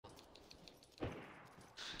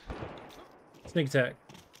Sneak attack.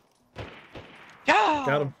 Yeah!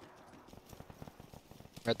 Got him.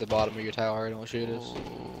 At the bottom of your tower, don't shoot us.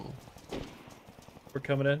 We're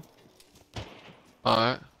coming in.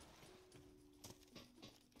 Alright.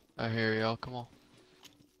 I hear y'all, come on.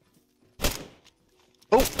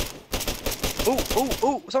 Oh! Oh, oh,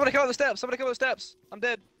 oh! Somebody come up the steps! Somebody come up the steps! I'm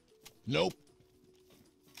dead. Nope.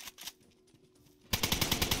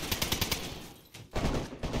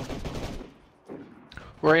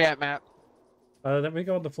 Where you at, Matt? Let me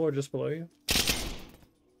go on the floor just below you.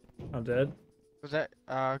 I'm dead. Was that?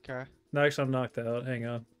 Okay. No, actually, I'm knocked out. Hang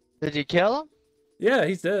on. Did you kill him? Yeah,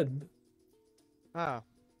 he's dead. Oh.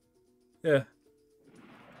 Yeah.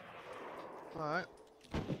 Alright.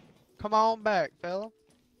 Come on back, fella.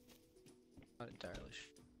 Not entirely sure.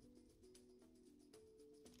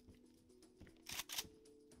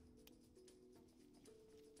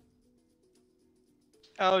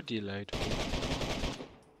 Oh, delayed.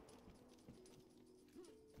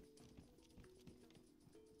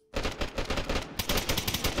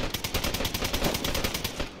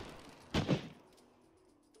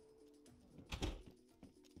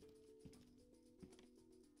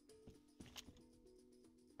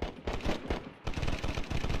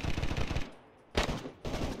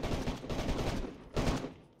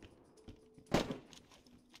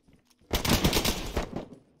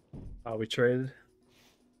 Oh, we traded.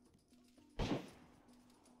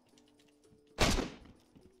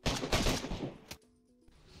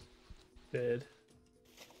 Dead.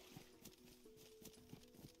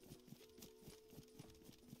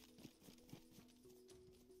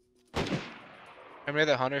 Remember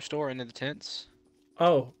the hunter store into the tents?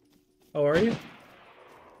 Oh. Oh, are you?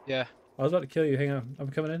 Yeah. I was about to kill you. Hang on. I'm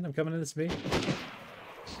coming in. I'm coming in. It's me.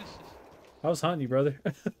 I was hunting you, brother.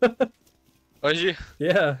 Was you?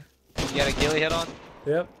 Yeah. You got a ghillie head on?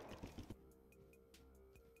 Yep.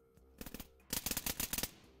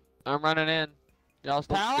 I'm running in. Y'all's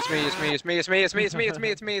tower? It's me, it's me, it's me, it's me, it's me, it's me, it's me,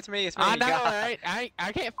 it's me, it's me, it's me. I know, God. right?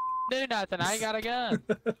 I can't do nothing. I ain't got a gun.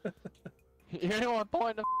 You're the one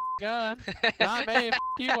pointing the gun. Not me.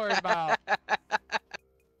 You worried about.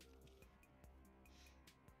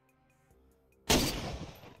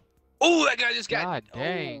 Oh, that guy just got. God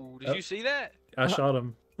dang. Oh, did you see that? I shot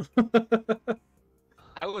him.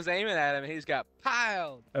 I was aiming at him and he's got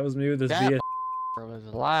piled. That was me with this That BS. was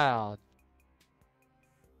loud.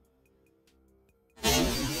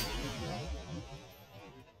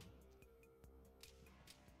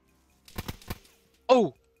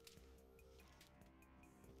 Oh!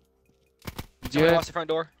 Somebody Good. watch the front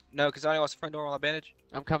door? No, because I only watch the front door while I bandage.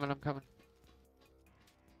 I'm coming. I'm coming.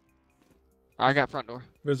 I got front door.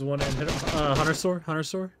 There's one in Hunter store. Hunter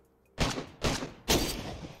store.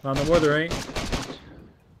 No more there ain't.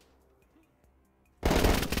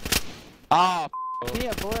 Oh, he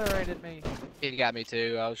obliterated me. He got me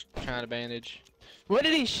too. I was trying to bandage. What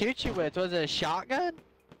did he shoot you with? Was it a shotgun?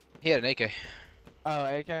 He had an AK. Oh,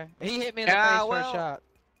 AK. He hit me in the Ah, face for well. a shot.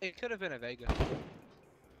 It could have been a Vega.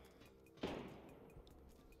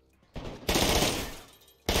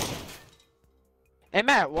 Hey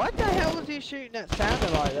Matt, what the hell was he shooting that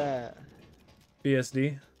sounded like that?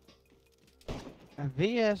 BSD. A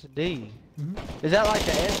VSD. Mhm. Is that like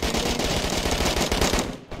the SVD?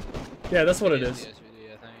 Yeah, that's what it is. SVD,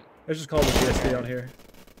 I think. It's just called the BSD on here.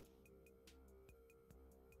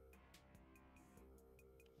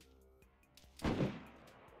 I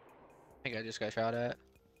think I just got shot at.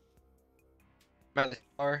 I'm at the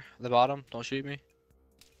tower, the bottom. Don't shoot me.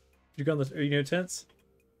 You go on the? Are you near tents?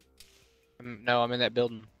 No, I'm in that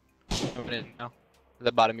building. Coming in now.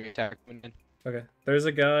 The bottom of your tower. Coming in. Okay. There's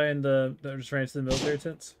a guy in the that just ran to the military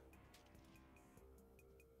tents.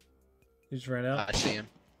 He just ran out. I see him.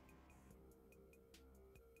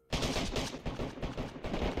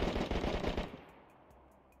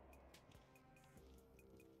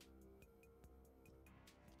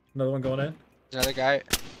 Another one going in. Another guy.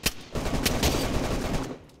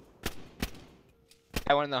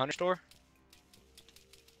 Got one in the hunter store.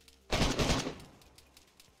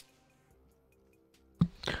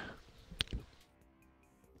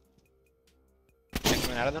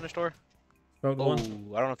 Coming out of the hunter store. Smoked Oh, one. I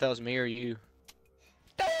don't know if that was me or you.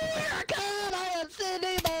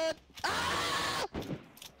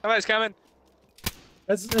 Somebody's coming.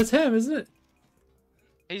 That's him, isn't it?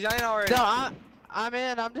 He's in already. No, I'm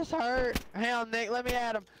in. I'm just hurt. Hang on, Nick. Let me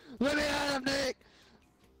at him. Let me at him, Nick.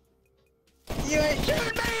 You ain't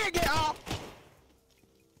shooting me. Get off.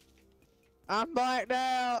 I'm blacked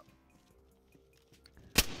out.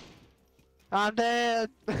 I'm dead.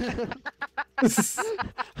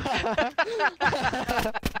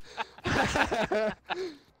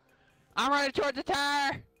 I'm running toward the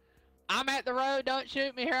tire. I'm at the road. Don't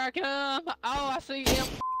shoot me. Here I come. Oh, I see him.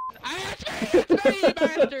 It's me, you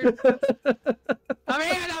bastard. I'm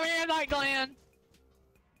in like Glenn.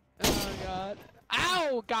 Oh, God.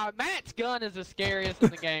 Oh, God. Matt's gun is the scariest in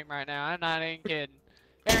the game right now. I'm not even kidding.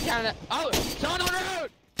 Every time that. Oh, someone on the road.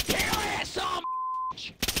 Kill that son.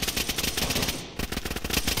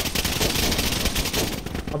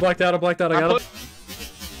 I blacked out. I got him.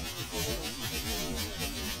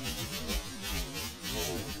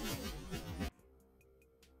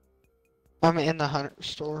 I'm in the hunter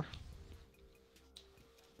store.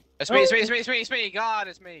 It's me, it's me. God,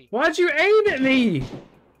 it's me. Why'd you aim at me?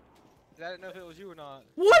 I didn't know if it was you or not.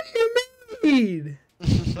 What do you mean?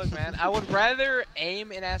 Look, man, I would rather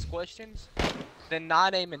aim and ask questions than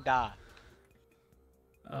not aim and die.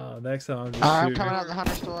 Oh, next time I'm just I'm shooting. coming out the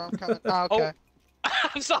hunter store. I'm coming. Oh, okay.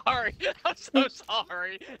 I'm sorry. I'm so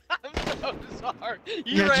sorry. I'm so sorry.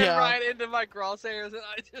 You Good ran job. right into my crosshairs and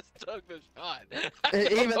I just took the shot.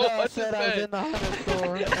 Even though I said I was in the hunter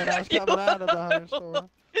store and I was coming out of the hunter store.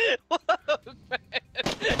 What, man?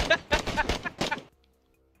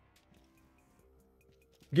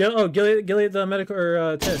 Gilly at the medical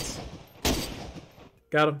or tents.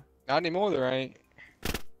 Got him. Not anymore, there ain't.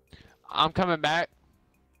 I'm coming back.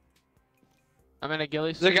 I'm in a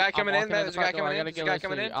ghillie suit. There's a guy coming in, man. There's a guy coming in. There's a guy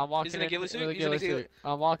coming in. I'm walking in a ghillie suit. with a He's in a ghillie ghillie suit.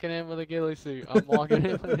 I'm walking in with a ghillie suit. I'm walking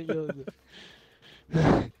in with a ghillie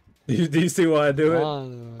suit. Do you see why I do it?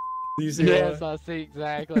 Do you see Yes, why? I see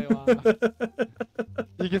exactly why.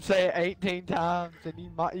 You can say it 18 times and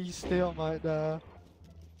you still might die.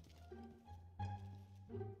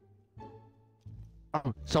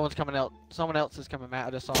 Oh, someone's coming out. Someone else is coming, Matt.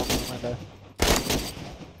 I just saw him in the window.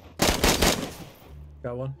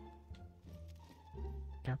 Got one.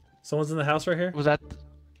 Okay. Someone's in the house right here. Was that?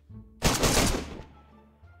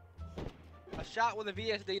 A shot with a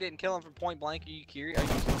VSD didn't kill him from point blank. Are you curious?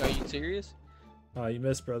 Are you serious? Oh, you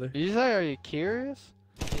missed, brother. Did you say, are you curious?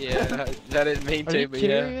 Yeah, that didn't mean Are to, you but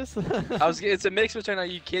curious? yeah. It's a mix between are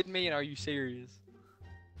you kidding me and are you serious?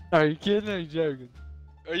 Are you kidding or are you joking?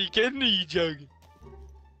 Are you kidding or are you joking?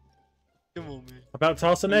 Come on, man. About to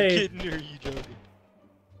toss a Are you nade. kidding or are you joking?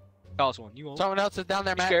 Toss one. You won't. Someone else is down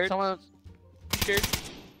there, Matt. scared? Someone else. You scared?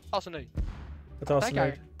 Toss a nade. I toss a think I-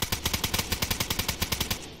 nade.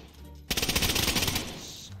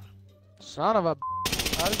 Son of a.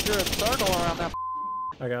 I just drew a circle around that.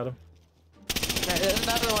 I got him. There's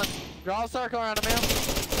another one. Draw a circle around him, man.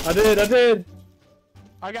 I did.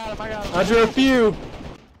 I got him. I drew a few.